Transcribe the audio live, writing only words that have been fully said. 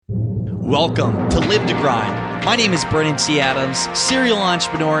Welcome to Live to Grind. My name is Brennan C. Adams, serial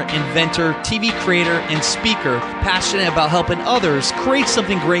entrepreneur, inventor, TV creator, and speaker, passionate about helping others create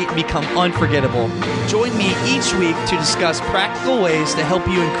something great and become unforgettable. Join me each week to discuss practical ways to help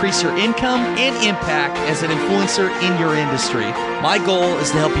you increase your income and impact as an influencer in your industry. My goal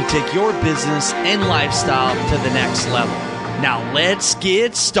is to help you take your business and lifestyle to the next level. Now let's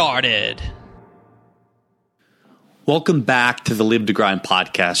get started. Welcome back to the Live to Grind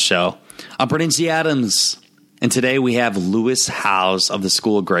podcast show. I'm Brennan C. Adams, and today we have Lewis Howes of the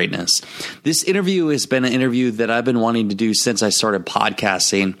School of Greatness. This interview has been an interview that I've been wanting to do since I started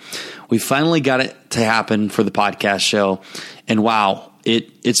podcasting. We finally got it to happen for the podcast show, and wow,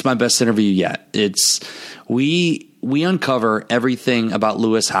 it's my best interview yet. We uncover everything about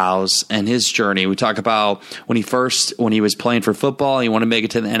Lewis Howes and his journey. We talk about when he was playing for football, he wanted to make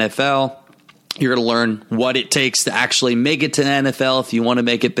it to the NFL. You're going to learn what it takes to actually make it to the NFL if you want to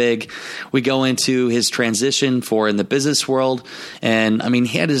make it big. We go into his transition in the business world. And I mean,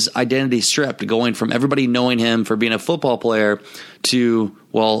 he had his identity stripped, going from everybody knowing him for being a football player to,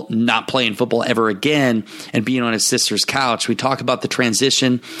 not playing football ever again and being on his sister's couch. We talk about the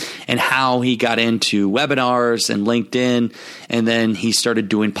transition and how he got into webinars and LinkedIn, and then he started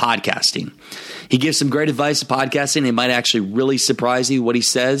doing podcasting. He gives some great advice to podcasting. It might actually really surprise you what he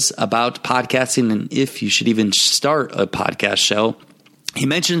says about podcasting and if you should even start a podcast show. He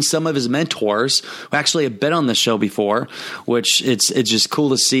mentions some of his mentors who actually have been on the show before, which it's just cool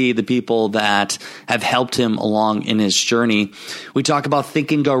to see the people that have helped him along in his journey. We talk about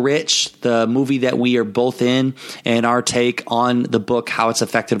Think and Go Rich, the movie that we are both in, and our take on the book, how it's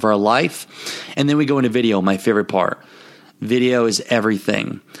affected our life. And then we go into video, my favorite part. Video is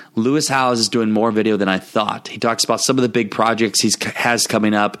everything. Lewis Howes is doing more video than I thought. He talks about some of the big projects he has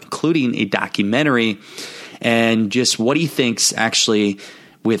coming up, including a documentary, and just what he thinks actually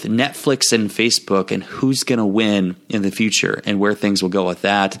with Netflix and Facebook and who's going to win in the future and where things will go with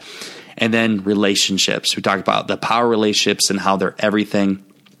that. And then relationships. We talk about the power relationships and how they're everything.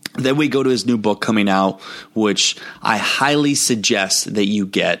 Then we go to his new book coming out, which I highly suggest that you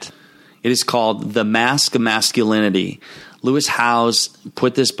get. It is called The Mask of Masculinity. Lewis Howes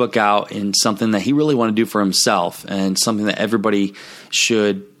put this book out in something that he really wanted to do for himself and something that everybody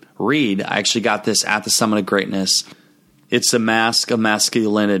should read. I actually got this at the Summit of Greatness. It's The Mask of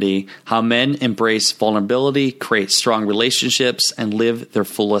Masculinity, How Men Embrace Vulnerability, Create Strong Relationships, and Live Their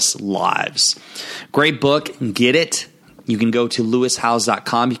Fullest Lives. Great book. Get it. You can go to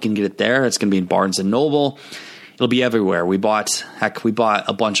lewishowes.com. You can get it there. It's going to be in Barnes & Noble. It'll be everywhere. We bought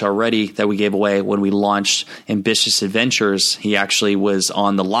a bunch already that we gave away when we launched Ambitious Adventures. He actually was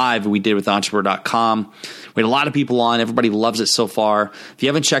on the live we did with entrepreneur.com. We had a lot of people on. Everybody loves it so far. If you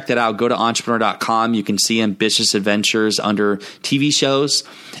haven't checked it out, go to entrepreneur.com. You can see Ambitious Adventures under TV shows,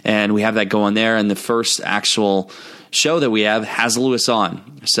 and we have that going there. And the first actual show that we have has Lewis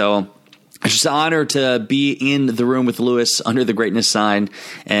on. So it's just an honor to be in the room with Lewis under the greatness sign,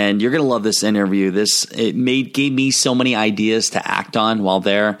 and you're going to love this interview. Gave me so many ideas to act on while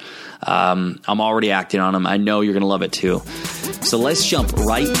there. I'm already acting on them. I know you're going to love it too. So let's jump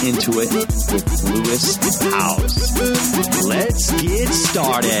right into it with Lewis Howes. Let's get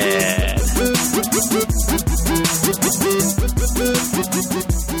started.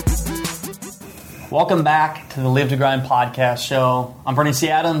 Welcome back to the Live to Grind podcast show. I'm Brennan C.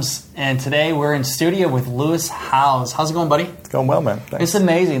 Adams, and today we're in studio with Lewis Howes. How's it going, buddy? It's going well, man. Thanks. It's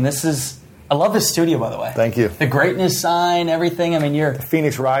amazing. I love this studio, by the way. Thank you. The greatness sign, everything. I mean, The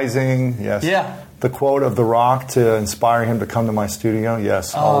Phoenix Rising, yes. Yeah. The quote of The Rock to inspire him to come to my studio,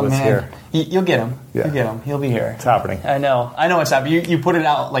 yes. All of it's here. You'll get him. Yeah. You'll get him. He'll be here. It's happening. I know it's happening. You put it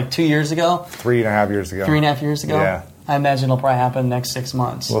out like 2 years ago? 3.5 years ago. 3.5 years ago? Yeah. I imagine it'll probably happen next 6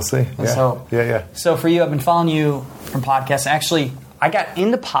 months. We'll see. Let's hope. Yeah. So for you, I've been following you from podcasts. Actually, I got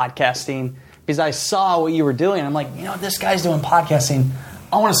into podcasting because I saw what you were doing. I'm like, this guy's doing podcasting.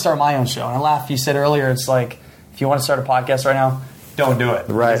 I want to start my own show. And I laughed. You said earlier, it's like, if you want to start a podcast right now, don't do it.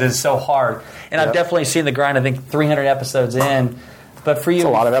 Right. Because it's so hard. And I've definitely seen the grind, I think 300 episodes in. But for you... It's a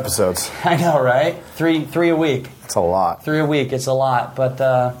lot of episodes. I know, right? Three a week. It's a lot. 3 a week. It's a lot. But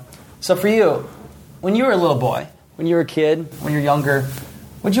so for you, when you were a little boy, when you were a kid, when you're younger,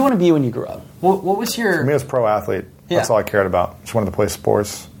 what did you want to be when you grew up? What was your... For me, it was pro athlete. Yeah. That's all I cared about. Just wanted to play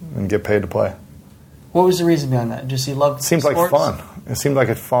sports and get paid to play. What was the reason behind that? Just you loved sports? Like fun. It seemed like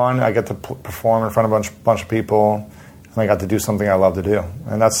it's fun. I get to perform in front of a bunch of people, and I got to do something I love to do.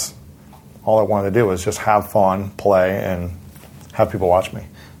 And that's all I wanted to do, was just have fun, play, and have people watch me.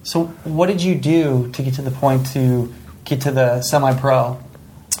 So what did you do to get to the point to get to the semi-pro?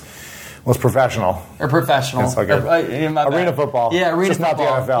 Well, it's professional. Or professional. It's like arena football. Yeah, arena just football.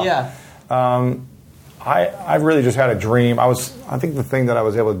 Not the NFL. Yeah. I really just had a dream. I think the thing that I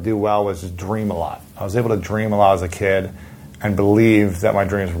was able to do well was just dream a lot. I was able to dream a lot as a kid and believe that my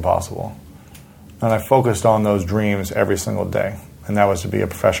dreams were possible. And I focused on those dreams every single day, and that was to be a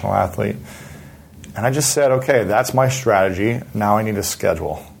professional athlete. And I just said, okay, that's my strategy. Now I need a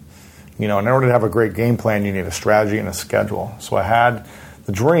schedule. In order to have a great game plan, you need a strategy and a schedule. So I had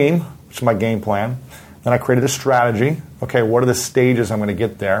the dream, which is my game plan. Then I created a strategy. Okay, what are the stages I'm going to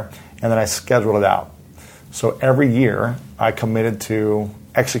get there? And then I scheduled it out. So every year, I committed to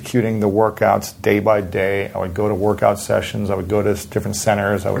executing the workouts day by day. I would go to workout sessions. I would go to different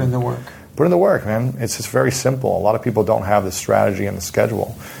centers. I would put in the work. Put in the work, man. It's just very simple. A lot of people don't have the strategy and the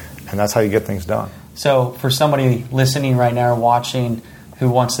schedule, and that's how you get things done. So for somebody listening right now or watching who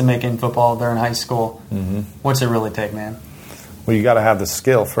wants to make it in football, they're in high school, what's it really take, man? Well, you got to have the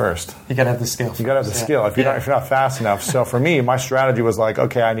skill first. You got to have the skill. You got to have the skill. If you're not fast enough. So for me, my strategy was like,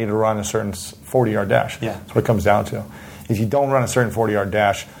 okay, I need to run a certain 40-yard dash. Yeah. That's what it comes down to. If you don't run a certain 40-yard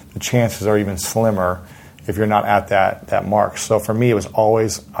dash, the chances are even slimmer if you're not at that mark. So for me, it was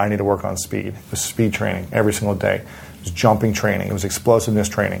always, I need to work on speed. It was speed training every single day. It was jumping training. It was explosiveness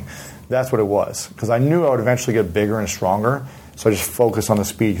training. That's what it was. Because I knew I would eventually get bigger and stronger. So I just focused on the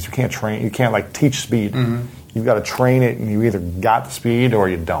speed. Because you can't train, you can't like teach speed. You've got to train it, and you either got the speed or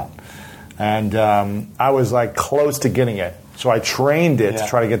you don't. And I was like close to getting it. So I trained it to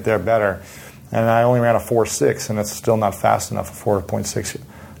try to get there better. And I only ran a 4.6, and it's still not fast enough, a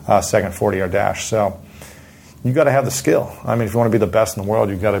 4.6 second 40-yard dash. So you got to have the skill. I mean, if you want to be the best in the world,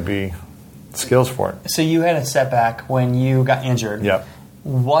 you've got to be skills for it. So you had a setback when you got injured. Yep.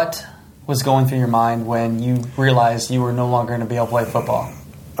 What was going through your mind when you realized you were no longer going to be able to play football?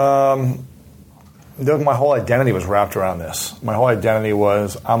 My whole identity was wrapped around this. My whole identity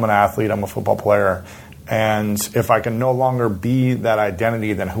was, I'm an athlete, I'm a football player, and if I can no longer be that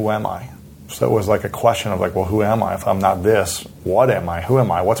identity, then who am I? So it was like a question of like, well, who am I? If I'm not this, what am I? Who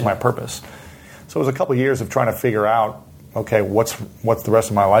am I? What's my purpose? So it was a couple of years of trying to figure out, okay, what's the rest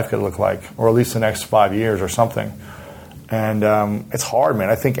of my life going to look like, or at least the next 5 years or something. And it's hard, man.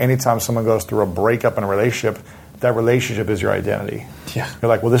 I think anytime someone goes through a breakup in a relationship, that relationship is your identity. Yeah. You're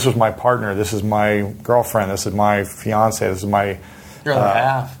like, well, this is my partner, this is my girlfriend, this is my fiance, this is my... Your other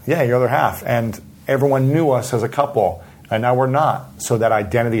half. Yeah, your other half. And everyone knew us as a couple, and now we're not. So that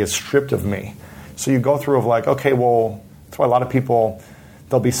identity is stripped of me. So you go through of like, okay, well, that's why a lot of people,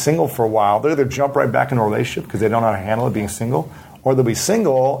 they'll be single for a while. They'll either jump right back into a relationship because they don't know how to handle it being single, or they'll be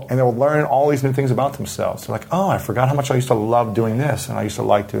single and they'll learn all these new things about themselves. They're like, oh, I forgot how much I used to love doing this, and I used to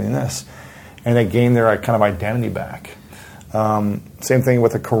like doing this. And they gain their kind of identity back. Same thing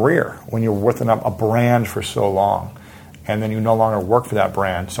with a career. When you're with a brand for so long, and then you no longer work for that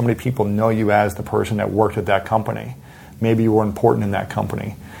brand, so many people know you as the person that worked at that company. Maybe you were important in that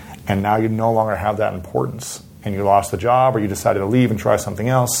company, and now you no longer have that importance, and you lost the job, or you decided to leave and try something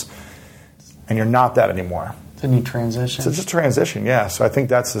else, and you're not that anymore. It's a new transition. So it's just a transition, yeah. So I think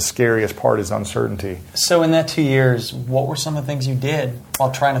that's the scariest part, is uncertainty. So in that 2 years, what were some of the things you did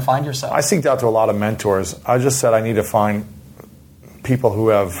while trying to find yourself? I seeked out to a lot of mentors. I just said I need to find people who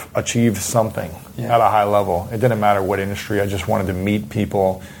have achieved something at a high level. It didn't matter what industry. I just wanted to meet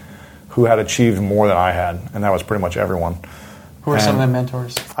people who had achieved more than I had, and that was pretty much everyone. Who are some of the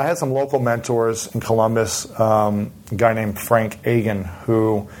mentors? I had some local mentors in Columbus, a guy named Frank Agan,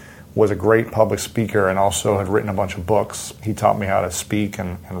 who was a great public speaker and also had written a bunch of books. He taught me how to speak,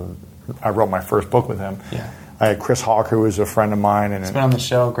 and I wrote my first book with him. Yeah. I had Chris Hawk, who was a friend of mine. He's been on the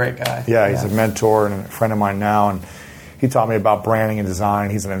show, great guy. Yeah, he's a mentor and a friend of mine now, and he taught me about branding and design.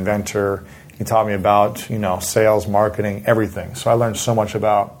 He's an inventor. He taught me about, sales, marketing, everything. So I learned so much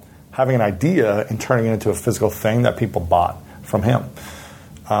about having an idea and turning it into a physical thing that people bought from him.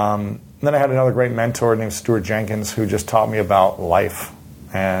 Then I had another great mentor named Stuart Jenkins, who just taught me about life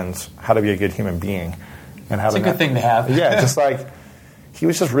and how to be a good human being. And how it's a good thing to have. Yeah, just like he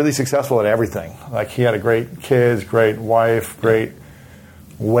was just really successful at everything. Like he had a great kids, great wife, great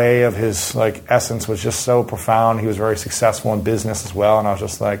way of his essence was just so profound. He was very successful in business as well, and I was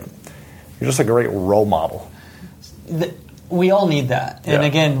just like, you're just a great role model. We all need that. And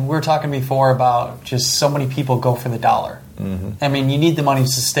again, we were talking before about just so many people go for the dollar. I mean, you need the money to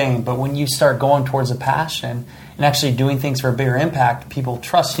sustain, but when you start going towards a passion and actually doing things for a bigger impact, people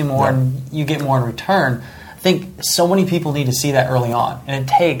trust you more and you get more in return. I think so many people need to see that early on. And it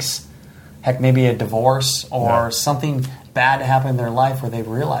takes, maybe a divorce or something bad to happen in their life where they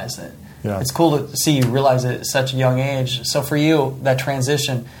realize it. Yeah. It's cool to see you realize it at such a young age. So for you, that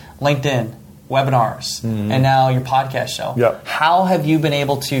transition, LinkedIn, webinars, and now your podcast show. Yep. How have you been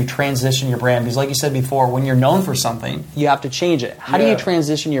able to transition your brand? Because like you said before, when you're known for something, you have to change it. How do you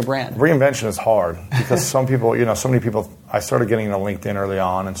transition your brand? Reinvention is hard because some people, so many people, I started getting into LinkedIn early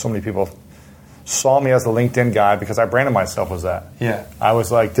on, and so many people saw me as the LinkedIn guy because I branded myself as that. Yeah. I was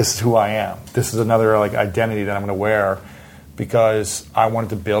like, this is who I am. This is another identity that I'm going to wear because I wanted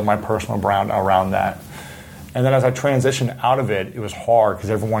to build my personal brand around that. And then as I transitioned out of it, it was hard because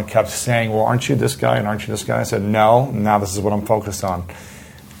everyone kept saying, well, aren't you this guy and aren't you this guy? I said, no, now this is what I'm focused on.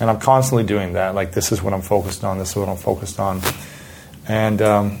 And I'm constantly doing that. Like, this is what I'm focused on. This is what I'm focused on. And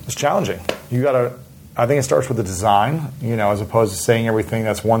it's challenging. I think it starts with the design, as opposed to saying everything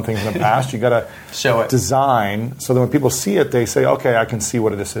that's one thing from the past. You got to show it. Design so that when people see it, they say, okay, I can see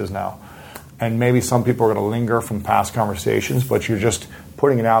what this is now. And maybe some people are going to linger from past conversations, but you're just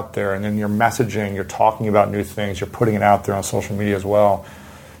putting it out there, and then you're messaging, you're talking about new things, you're putting it out there on social media as well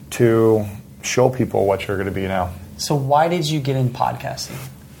to show people what you're going to be now. So why did you get in podcasting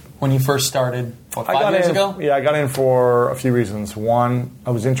when you first started, 5 years ago? Yeah, I got in for a few reasons. One,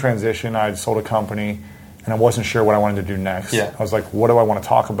 I was in transition. I had sold a company, and I wasn't sure what I wanted to do next. Yeah. I was like, what do I want to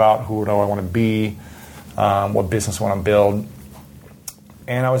talk about? Who do I want to be? What business I want to build?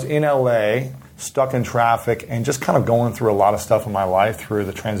 And I was in LA, stuck in traffic, and just kind of going through a lot of stuff in my life through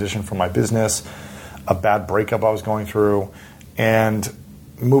the transition from my business, a bad breakup I was going through, and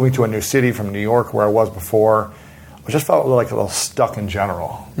moving to a new city from New York where I was before. I just felt like a little stuck in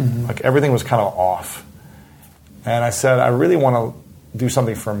general. Mm-hmm. Like everything was kind of off. And I said, I really want to do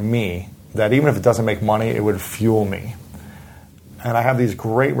something for me that even if it doesn't make money, it would fuel me. And I have these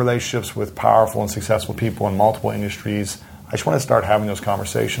great relationships with powerful and successful people in multiple industries. I just want to start having those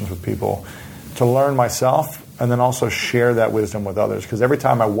conversations with people to learn myself and then also share that wisdom with others. Because every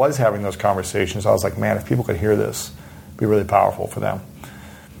time I was having those conversations, I was like, man, if people could hear this, it'd be really powerful for them.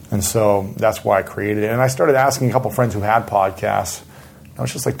 And so that's why I created it. And I started asking a couple friends who had podcasts. I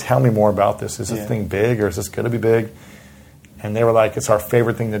was just like, tell me more about this. Is this thing big or is this going to be big? And they were like, it's our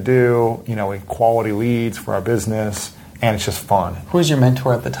favorite thing to do, quality leads for our business, and it's just fun. Who was your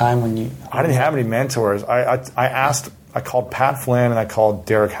mentor at the time when you... I didn't have any mentors. I called Pat Flynn and I called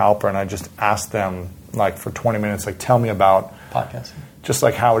Derek Halper, and I just asked them for 20 minutes, tell me about podcasting, just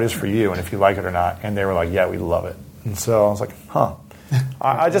how it is for you and if you like it or not. And they were like, yeah, we love it. And so I was like, huh.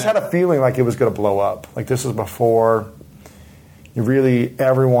 I just had a feeling like it was going to blow up. This was before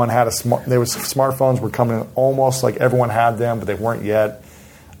everyone had smartphones were coming in, almost like everyone had them, but they weren't yet.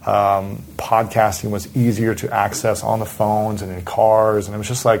 Podcasting was easier to access on the phones and in cars, and it was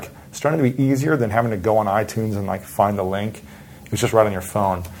just starting to be easier than having to go on iTunes and find the link. It was just right on your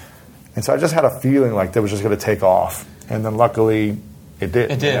phone. And so I just had a feeling like that was just going to take off. And then luckily it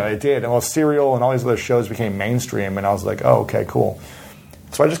did. It did. And Serial and all these other shows became mainstream, and I was like, oh, okay, cool.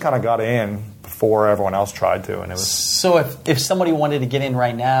 So I just kind of got in before everyone else tried to. And it was. So if somebody wanted to get in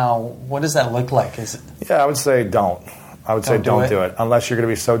right now, what does that look like? I would say don't. I would say don't do it unless you're going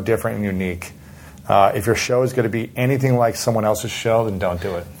to be so different and unique. If your show is going to be anything like someone else's show, then don't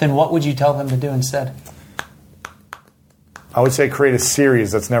do it. Then what would you tell them to do instead? I would say create a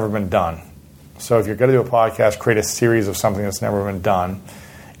series that's never been done. So if you're going to do a podcast, create a series of something that's never been done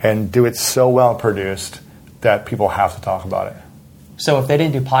and do it so well produced that people have to talk about it. So if they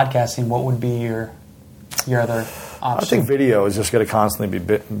didn't do podcasting, what would be your other option? I think video is just going to constantly be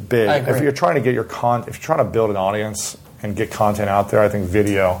big. I agree. If you're trying to get if you're trying to build an audience and get content out there, I think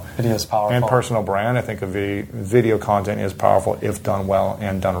video is powerful. And personal brand, I think video content is powerful if done well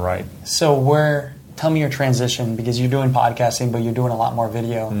and done right. So tell me your transition, because you're doing podcasting, but you're doing a lot more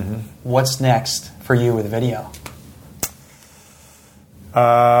video. Mm-hmm. What's next for you with video?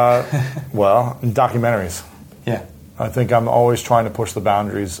 Documentaries. Yeah. I think I'm always trying to push the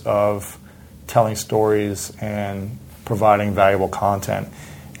boundaries of telling stories and providing valuable content.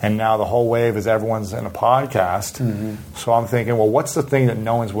 And now the whole wave is everyone's in a podcast. Mm-hmm. So I'm thinking, well, what's the thing that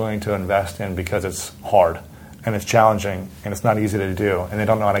no one's willing to invest in because it's hard and it's challenging and it's not easy to do and they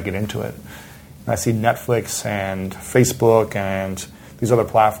don't know how to get into it. And I see Netflix and Facebook and these other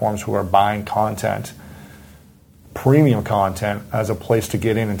platforms who are buying content, premium content, as a place to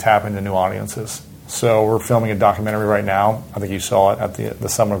get in and tap into new audiences. So we're filming a documentary right now. I think you saw it at the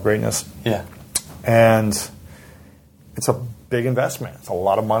Summit of Greatness. Yeah. And it's a big investment. It's a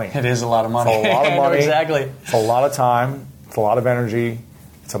lot of money. It is a lot of money. It's a lot of money. Exactly. It's a lot of time. It's a lot of energy.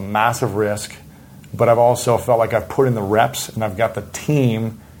 It's a massive risk. But I've also felt like I've put in the reps and I've got the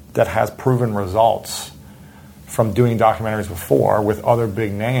team that has proven results from doing documentaries before with other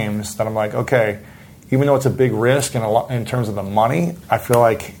big names that I'm like, okay, even though it's a big risk and a lot in terms of the money, I feel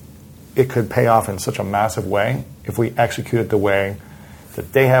like it could pay off in such a massive way if we execute it the way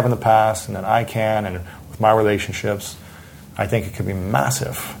that they have in the past and that I can, and with my relationships, I think it could be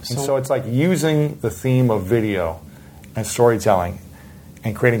massive. So it's like using the theme of video and storytelling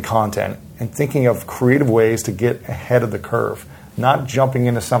and creating content and thinking of creative ways to get ahead of the curve, not jumping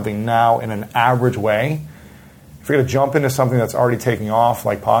into something now in an average way. If you're going to jump into something that's already taking off,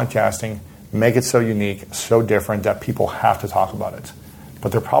 like podcasting, make it so unique, so different that people have to talk about it.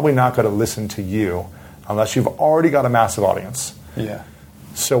 But they're probably not going to listen to you unless you've already got a massive audience. Yeah.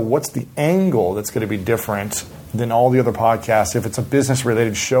 So what's the angle that's going to be different than all the other podcasts? If it's a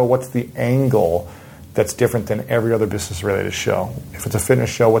business-related show, what's the angle that's different than every other business-related show? If it's a fitness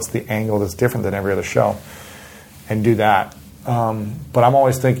show, what's the angle that's different than every other show? And do that. But I'm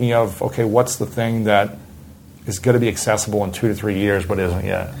always thinking of, okay, what's the thing that is going to be accessible in 2 to 3 years but isn't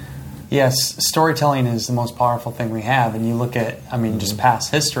yet? Yes, storytelling is the most powerful thing we have. And you look at, just past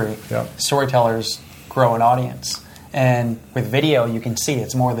history, storytellers grow an audience. And with video, you can see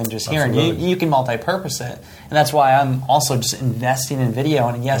it's more than just hearing. You can multi-purpose it. And that's why I'm also just investing in video.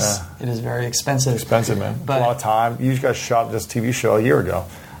 And yes, it is very expensive. Expensive, man. But a lot of time. You guys shot this TV show a year ago.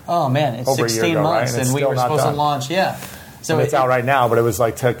 Oh, man. It's over 16 months. Right? And we were supposed to launch, So it's out right now, but it was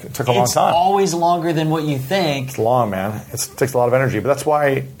like took a long time. It's always longer than what you think. It's long, man. It takes a lot of energy. But that's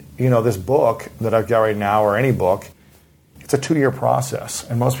why, this book that I've got right now, or any book, it's a 2-year process.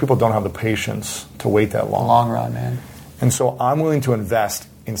 And most people don't have the patience to wait that long. Long run, man. And so I'm willing to invest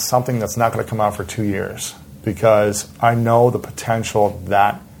in something that's not going to come out for 2 years because I know the potential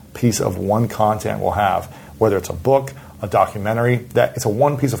that piece of one content will have, whether it's a book, a documentary, that it's a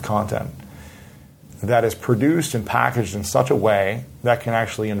one piece of content that is produced and packaged in such a way that can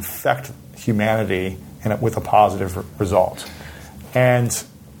actually infect humanity with a positive result. And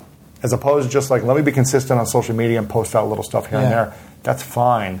as opposed to just like, let me be consistent on social media and post out little stuff here and there, that's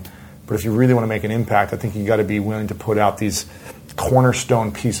fine. But if you really want to make an impact, I think you got to be willing to put out these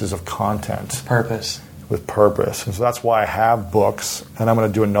cornerstone pieces of content. With purpose. And so that's why I have books. And I'm going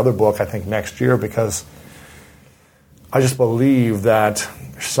to do another book, I think, next year because I just believe that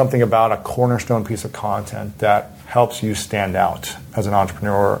there's something about a cornerstone piece of content that helps you stand out as an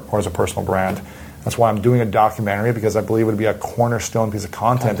entrepreneur or as a personal brand. That's why I'm doing a documentary because I believe it would be a cornerstone piece of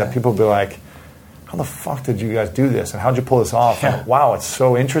content that people will be like, how the fuck did you guys do this? And how'd you pull this off? And wow, it's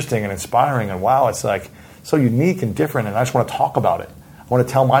so interesting and inspiring. And wow, it's like so unique and different. And I just want to talk about it. I want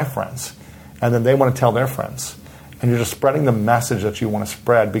to tell my friends. And then they want to tell their friends. And you're just spreading the message that you want to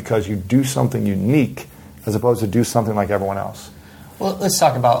spread because you do something unique as opposed to do something like everyone else. Well, let's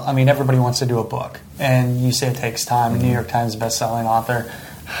talk about, everybody wants to do a book. And you say it takes time. New York Times bestselling author.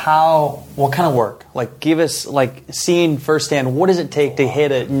 What kind of work? Give us, seeing firsthand, what does it take to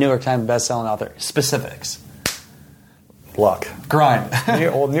hit a New York Times bestselling author? Specifics. Luck. Grind.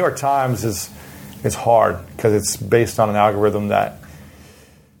 Well, New York Times is hard because it's based on an algorithm that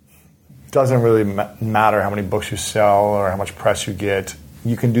doesn't really matter how many books you sell or how much press you get.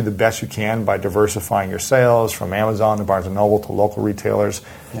 You can do the best you can by diversifying your sales from Amazon to Barnes & Noble to local retailers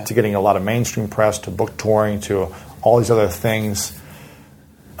to getting a lot of mainstream press to book touring to all these other things.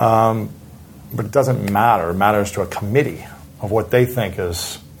 But it doesn't matter. It matters to a committee of what they think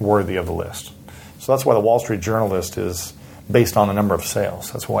is worthy of the list. So that's why the Wall Street Journal list is based on a number of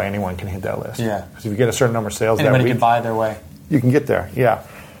sales. That's why anyone can hit that list. Yeah. Because if you get a certain number of sales anybody that week, can buy their way. You can get there, yeah.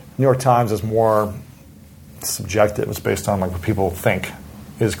 New York Times is more subjective. It's based on what people think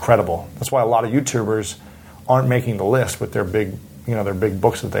is credible. That's why a lot of YouTubers aren't making the list with their big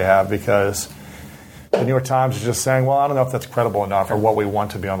books that they have because the New York Times is just saying, well, I don't know if that's credible enough or what we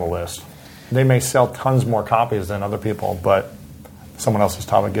want to be on the list. They may sell tons more copies than other people, but someone else's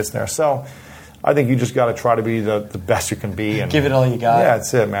topic gets there. So I think you just got to try to be the best you can be. And give it all you got. Yeah,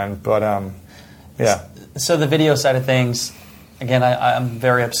 that's it, man. But, yeah. So the video side of things, again, I'm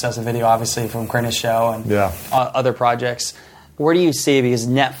very obsessed with video, obviously, from Greatness Show and other projects. Where do you see, because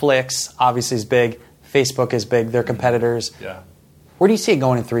Netflix obviously is big, Facebook is big, they're competitors. Yeah. Where do you see it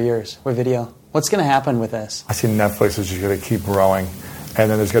going in 3 years with video? What's going to happen with this? I see Netflix is just going to keep growing. And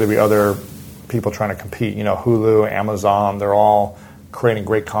then there's going to be other people trying to compete. Hulu, Amazon, they're all creating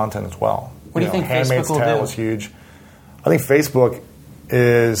great content as well. What do you think Facebook will do? Tale is huge. I think Facebook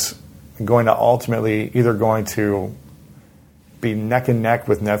is going to ultimately either going to be neck and neck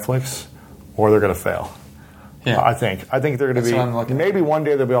with Netflix or they're going to fail. Yeah. I think they're going to be, maybe one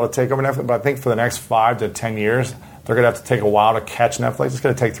day they'll be able to take over Netflix, but I think for the next 5 to 10 years, they're going to have to take a while to catch Netflix. It's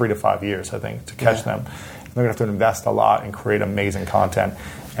going to take 3 to 5 years, I think, to catch them. They're going to have to invest a lot and create amazing content.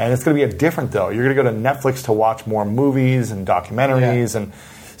 And it's going to be different, though. You're going to go to Netflix to watch more movies and documentaries and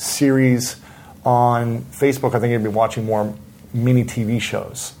series. On Facebook, I think you're going to be watching more mini TV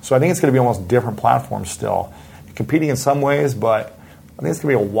shows. So I think it's going to be almost different platforms still. Competing in some ways, but I think it's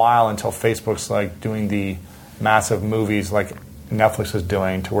going to be a while until Facebook's like doing the massive movies like Netflix is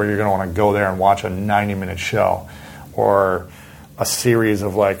doing, to where you're going to want to go there and watch a 90-minute show or a series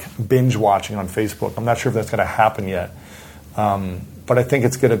of like binge watching on Facebook. I'm not sure if that's going to happen yet. But I think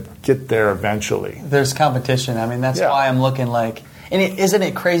it's going to get there eventually. There's competition. I mean, that's why I'm looking like... And isn't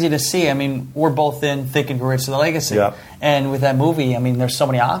it crazy to see? I mean, we're both in Think and Grow Rich, The Legacy. Yeah. And with that movie, I mean, there's so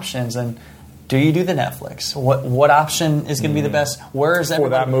many options. And do you do the Netflix? What option is going to be the best? Where is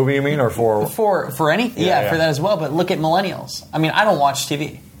everybody? For that movie, you mean? Or For anything? Yeah, for that as well. But look at millennials. I mean, I don't watch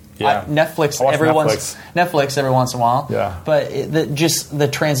TV. Yeah. Netflix every once in a while. Yeah. But just the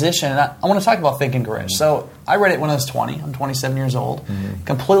transition. And I want to talk about Think and Grow Rich. So I read it when I was 20. I'm 27 years old.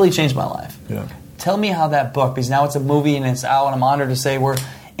 Completely changed my life. Yeah. Tell me how that book, because now it's a movie and it's out, and I'm honored to say we're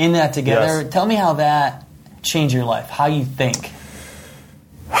in that together. Yes. Tell me how that changed your life, how you think.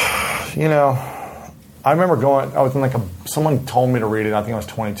 You know, I remember I was in someone told me to read it. I think I was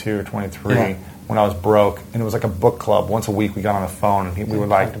 22 or 23 when I was broke, and it was like a book club. Once a week we got on the phone and we would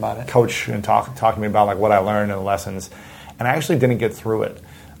like coach and talk to me about like what I learned and the lessons. And I actually didn't get through it.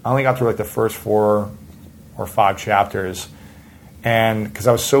 I only got through like the first 4 or 5 chapters. And because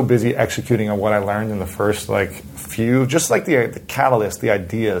I was so busy executing on what I learned in the first few, just like the catalyst, the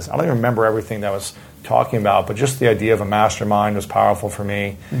ideas. I don't even remember everything that I was talking about, but just the idea of a mastermind was powerful for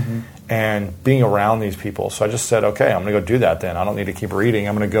me, and being around these people. So I just said, okay, I'm going to go do that then. I don't need to keep reading.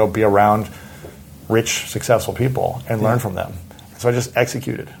 I'm going to go be around rich, successful people and learn from them. So I just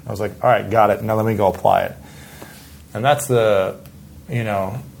executed. I was like, all right, got it. Now let me go apply it. And that's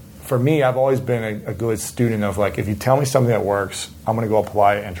for me, I've always been a good student of like, if you tell me something that works, I'm going to go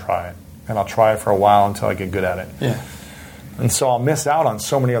apply it and try it. And I'll try it for a while until I get good at it. Yeah. And so I'll miss out on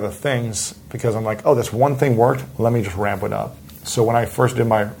so many other things because I'm like, oh, this one thing worked. Let me just ramp it up. So when I first did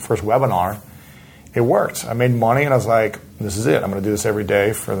my first webinar, it worked. I made money and I was like, this is it. I'm going to do this every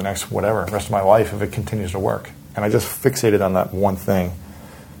day for the next rest of my life if it continues to work. And I just fixated on that one thing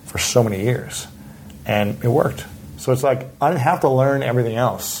for so many years. And it worked. So it's like, I didn't have to learn everything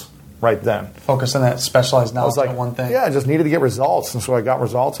else right then. Focus on that specialized knowledge on one thing. Yeah, I just needed to get results. And so I got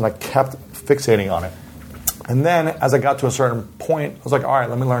results and I kept fixating on it. And then as I got to a certain point, I was like, all right,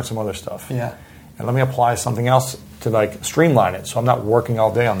 let me learn some other stuff. Yeah. And let me apply something else to streamline it so I'm not working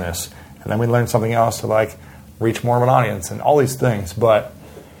all day on this. And then we learn something else to reach more of an audience and all these things. But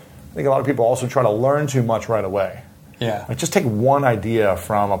I think a lot of people also try to learn too much right away. Yeah. Just take one idea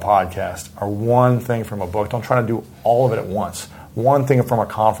from a podcast or one thing from a book. Don't try to do all of it at once. One thing from a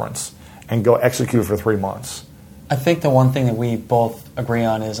conference and go execute for 3 months. I think the one thing that we both agree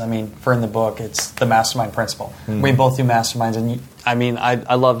on is, for in the book, it's the mastermind principle. We both do masterminds, and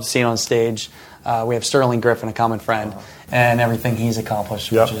I love seeing on stage. We have Sterling Griffin, a common friend, and everything he's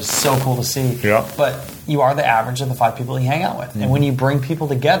accomplished, which is so cool to see. Yep. But you are the average of the 5 people you hang out with. And when you bring people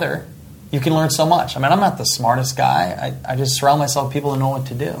together, you can learn so much. I'm not the smartest guy. I just surround myself with people who know what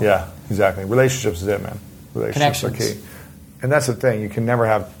to do. Yeah, exactly. Relationships is it, man. Relationships are key. And that's the thing. You can never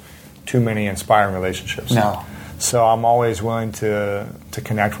have too many inspiring relationships. No. So I'm always willing to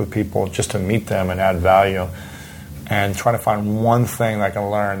connect with people just to meet them and add value and try to find one thing that I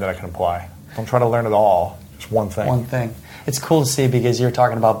can learn that I can apply. Don't try to learn it all, just one thing. One thing. It's cool to see because you're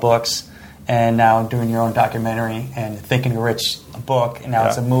talking about books and now doing your own documentary and Think and Grow Rich, a book, and now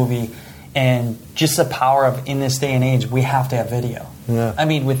it's a movie. And just the power of, in this day and age, we have to have video. Yeah.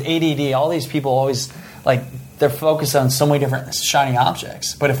 With ADD, all these people always, they're focused on so many different shiny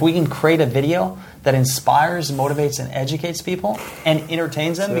objects. But if we can create a video that inspires, motivates, and educates people and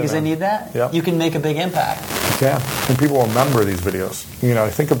entertains them because they need that, you can make a big impact. Yeah, and people remember these videos.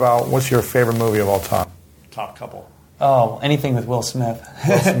 Think about, what's your favorite movie of all time? Top couple. Oh, anything with Will Smith.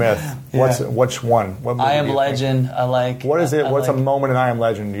 Will Smith. Which one? What movie I Am Legend. I like. What is it? What's a moment in I Am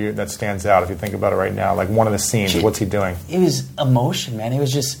Legend that stands out if you think about it right now? Like one of the scenes. What's he doing? It was emotion, man. It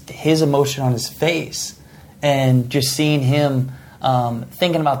was just his emotion on his face, and just seeing him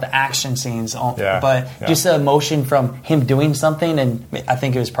thinking about the action scenes. Just the emotion from him doing something, and I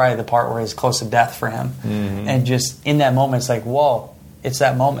think it was probably the part where it was close to death for him, and just in that moment, it's like, whoa. It's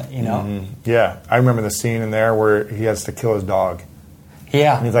that moment, Yeah, I remember the scene in there where he has to kill his dog.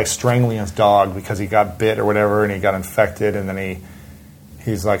 Yeah. And he's strangling his dog because he got bit or whatever and he got infected, and then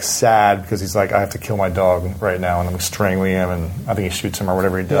he's sad because he's like, I have to kill my dog right now, and I'm strangling him, and I think he shoots him or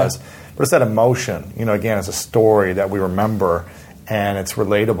whatever he does. Yeah. But it's that emotion, again, it's a story that we remember and it's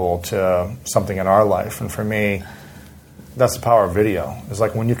relatable to something in our life. And for me, that's the power of video. It's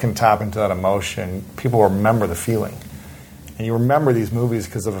like when you can tap into that emotion, people remember the feeling. And you remember these movies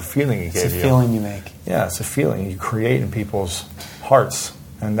because of a feeling it gave you. It's a feeling you make. Yeah, it's a feeling you create in people's hearts.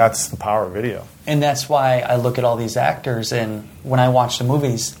 And that's the power of video. And that's why I look at all these actors, and when I watch the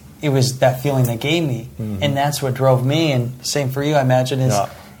movies, it was that feeling they gave me. Mm-hmm. And that's what drove me, and same for you, I imagine, is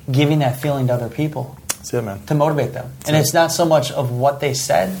giving that feeling to other people. That's it, man. To motivate them. That's and it's not so much of what they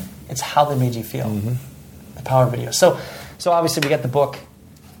said, it's how they made you feel. Mm-hmm. The power of video. So obviously we got the book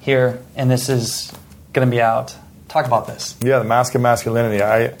here, and this is going to be out. Talk about this. Yeah, The Mask of Masculinity.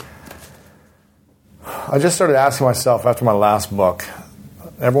 I just started asking myself after my last book,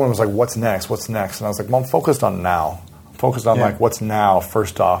 everyone was like, what's next? What's next? And I was like, well, I'm focused on now. I'm focused on like what's now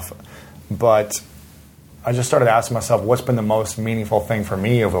first off. But I just started asking myself, what's been the most meaningful thing for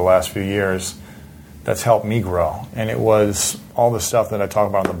me over the last few years that's helped me grow? And it was all the stuff that I talk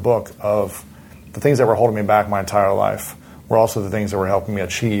about in the book of the things that were holding me back my entire life were also the things that were helping me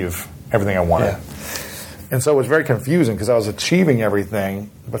achieve everything I wanted. Yeah. And so it was very confusing because I was achieving everything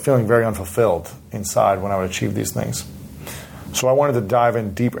but feeling very unfulfilled inside when I would achieve these things. So I wanted to dive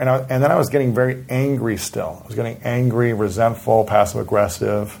in deeper. And then I was getting very angry still. I was getting angry, resentful,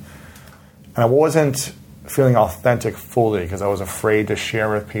 passive-aggressive. And I wasn't feeling authentic fully because I was afraid to share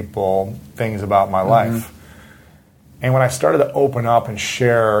with people things about my life. And when I started to open up and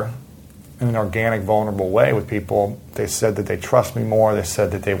share in an organic, vulnerable way with people, they said that they trust me more. They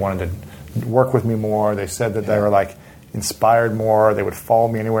said that they wanted to work with me more. They said that they were like inspired more. They would follow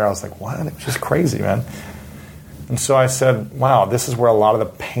me anywhere. I was like, what? It was just crazy, man. And so I said, wow, this is where a lot of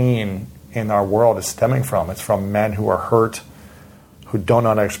the pain in our world is stemming from. It's from men who are hurt, who don't know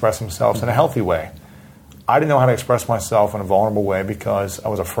how to express themselves in a healthy way. I didn't know how to express myself in a vulnerable way because I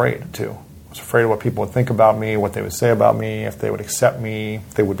was afraid to. I was afraid of what people would think about me, what they would say about me, if they would accept me,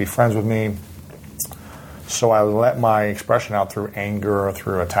 if they would be friends with me. So I let my expression out through anger or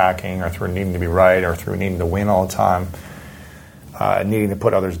through attacking or through needing to be right or through needing to win all the time, needing to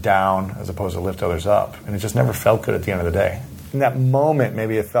put others down as opposed to lift others up. And it just never felt good at the end of the day. In that moment,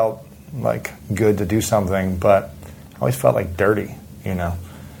 maybe it felt like good to do something, but I always felt like dirty, and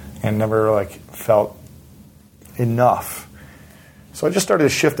never like felt enough. So I just started to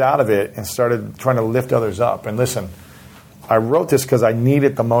shift out of it and started trying to lift others up. And listen, I wrote this because I need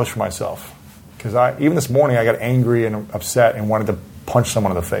it the most for myself. Because even this morning I got angry and upset and wanted to punch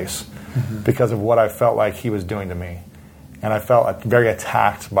someone in the face because of what I felt like he was doing to me. And I felt very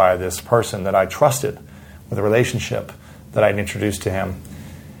attacked by this person that I trusted with a relationship that I'd introduced to him.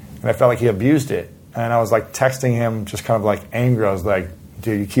 And I felt like he abused it. And I was like texting him just kind of like angry. I was like,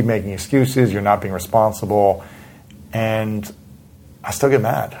 dude, you keep making excuses. You're not being responsible. And I still get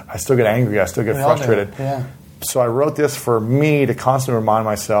mad. I still get angry. I still get frustrated. Yeah. So I wrote this for me to constantly remind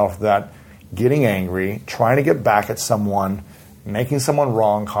myself that getting angry, trying to get back at someone, making someone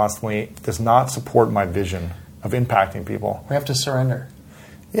wrong constantly does not support my vision of impacting people. We have to surrender.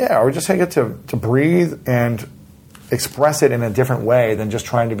 Yeah, or just get to breathe and express it in a different way than just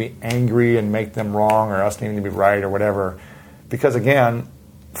trying to be angry and make them wrong or us needing to be right or whatever. Because again,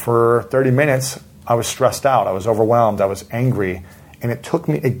 for 30 minutes, I was stressed out, I was overwhelmed, I was angry, and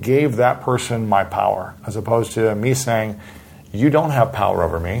it gave that person my power, as opposed to me saying, you don't have power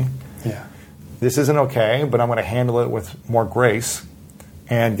over me. Yeah. This isn't okay, but I'm going to handle it with more grace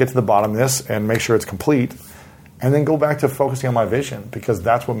and get to the bottom of this and make sure it's complete, and then go back to focusing on my vision, because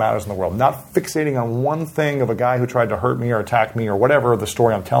that's what matters in the world. Not fixating on one thing of a guy who tried to hurt me or attack me or whatever the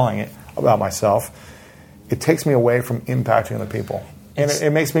story I'm telling it about myself. It takes me away from impacting other people. And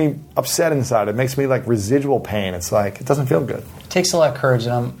it makes me upset inside. It makes me like residual pain. It's like, it doesn't feel good. It takes a lot of courage,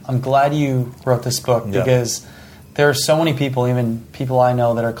 and I'm glad you wrote this book because there are so many people, even people I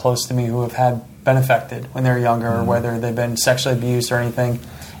know that are close to me, who have been affected when they were younger, or whether they've been sexually abused or anything,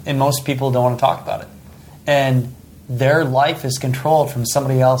 and most people don't want to talk about it. And their life is controlled from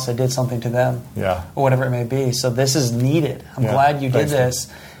somebody else that did something to them, or whatever it may be. So this is needed. I'm glad you did this.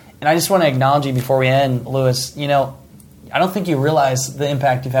 And I just want to acknowledge you before we end, Louis. I don't think you realize the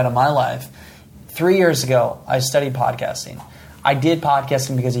impact you've had on my life. 3 years ago, I studied podcasting. I did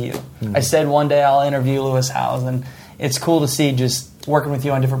podcasting because of you. I said one day I'll interview Louis Howes, and it's cool to see just working with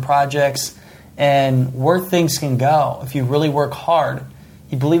you on different projects and where things can go if you really work hard,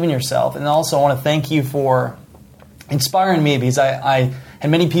 you believe in yourself. And also I want to thank you for inspiring me, because I had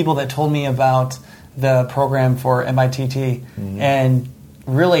many people that told me about the program for MITT, and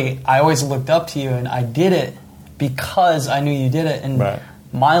really I always looked up to you, and I did it because I knew you did it, and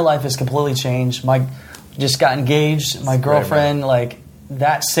my life has completely changed. Just got engaged, my girlfriend,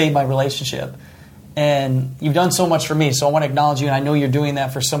 that saved my relationship. And you've done so much for me, so I want to acknowledge you, and I know you're doing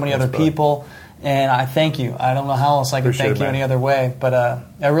that for so many other people, and I thank you. I don't know how else I can thank you any other way, but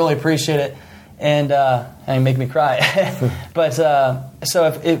I really appreciate it, and you make me cry. But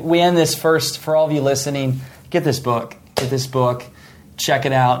so if we end this first, for all of you listening, get this book. check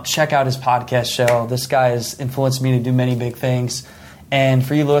it out. Check out his podcast show. This guy has influenced me to do many big things. And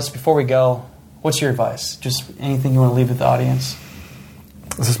for you, Lewis, before we go, what's your advice? Just anything you want to leave with the audience?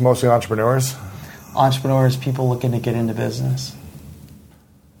 This is mostly entrepreneurs. Entrepreneurs, people looking to get into business.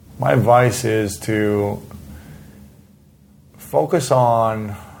 My advice is to focus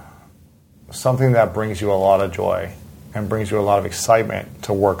on something that brings you a lot of joy and brings you a lot of excitement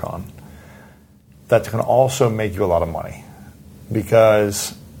to work on. That can also make you a lot of money.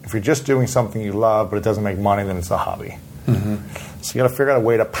 Because if you're just doing something you love but it doesn't make money, then it's a hobby. Mm-hmm. So you got to figure out a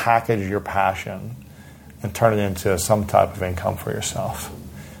way to package your passion and turn it into some type of income for yourself.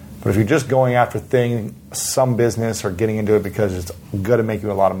 But if you're just going after some business or getting into it because it's going to make you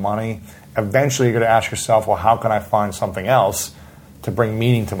a lot of money, eventually you're going to ask yourself, well, how can I find something else to bring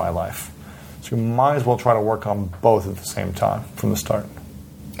meaning to my life? So you might as well try to work on both at the same time from the start.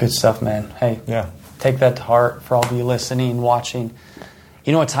 Good stuff, man. Hey, yeah. Take that to heart for all of you listening, watching.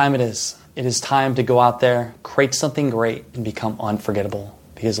 You know what time it is? It is time to go out there, create something great, and become unforgettable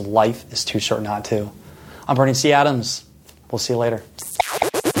because life is too short not to. I'm Bernie C. Adams. We'll see you later.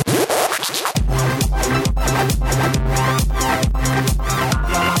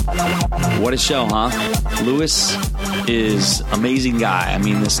 What a show, huh? Lewis is an amazing guy. I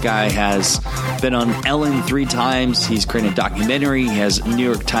mean, this guy has been on Ellen 3 times. He's created a documentary. He has a New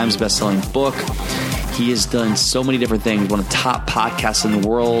York Times bestselling book. He has done so many different things. One of the top podcasts in the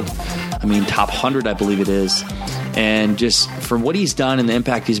world. I mean, top 100, I believe it is. And just from what he's done and the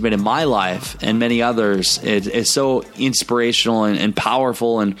impact he's made in my life and many others, it's so inspirational and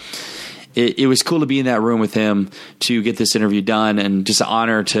powerful. And it was cool to be in that room with him to get this interview done, and just an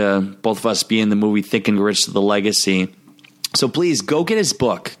honor to both of us be in the movie Think and Rich: The Legacy. So please go get his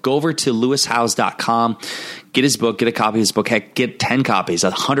book. Go over to lewishowes.com. Get his book. Get a copy of his book. Heck, get 10 copies,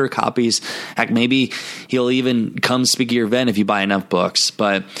 100 copies. Heck, maybe he'll even come speak at your event if you buy enough books.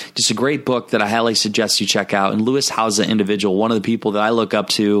 But just a great book that I highly suggest you check out. And Lewis Howes, an individual, one of the people that I look up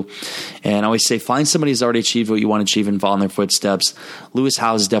to. And I always say, find somebody who's already achieved what you want to achieve and follow in their footsteps. Lewis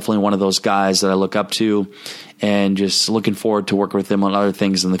Howes is definitely one of those guys that I look up to, and just looking forward to working with him on other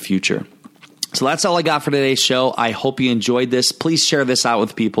things in the future. So that's all I got for today's show. I hope you enjoyed this. Please share this out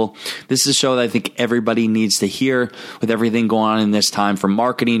with people. This is a show that I think everybody needs to hear with everything going on in this time, for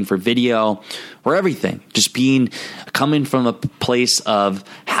marketing, for video, for everything. Just coming from a place of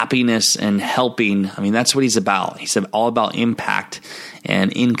happiness and helping. I mean, that's what he's about. He's all about impact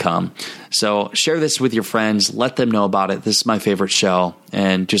and income. So share this with your friends. Let them know about it. This is my favorite show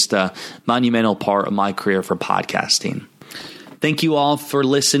and just a monumental part of my career for podcasting. Thank you all for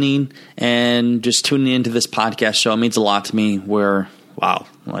listening and just tuning into this podcast show. It means a lot to me. We're,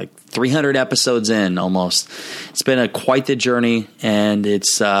 like 300 episodes in almost. It's been quite the journey, and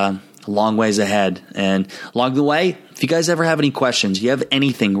it's a long ways ahead. And along the way, if you guys ever have any questions, you have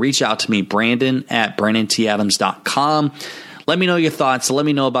anything, reach out to me, brandon@brandonTadams.com. Let me know your thoughts. Let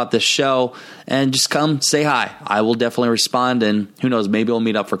me know about this show, and just come say hi. I will definitely respond, and who knows, maybe we'll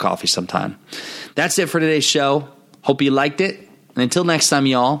meet up for coffee sometime. That's it for today's show. Hope you liked it. And until next time,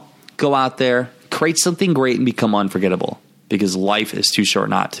 y'all, go out there, create something great, and become unforgettable, because life is too short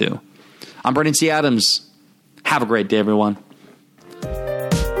not to. I'm Brendan C. Adams. Have a great day, everyone.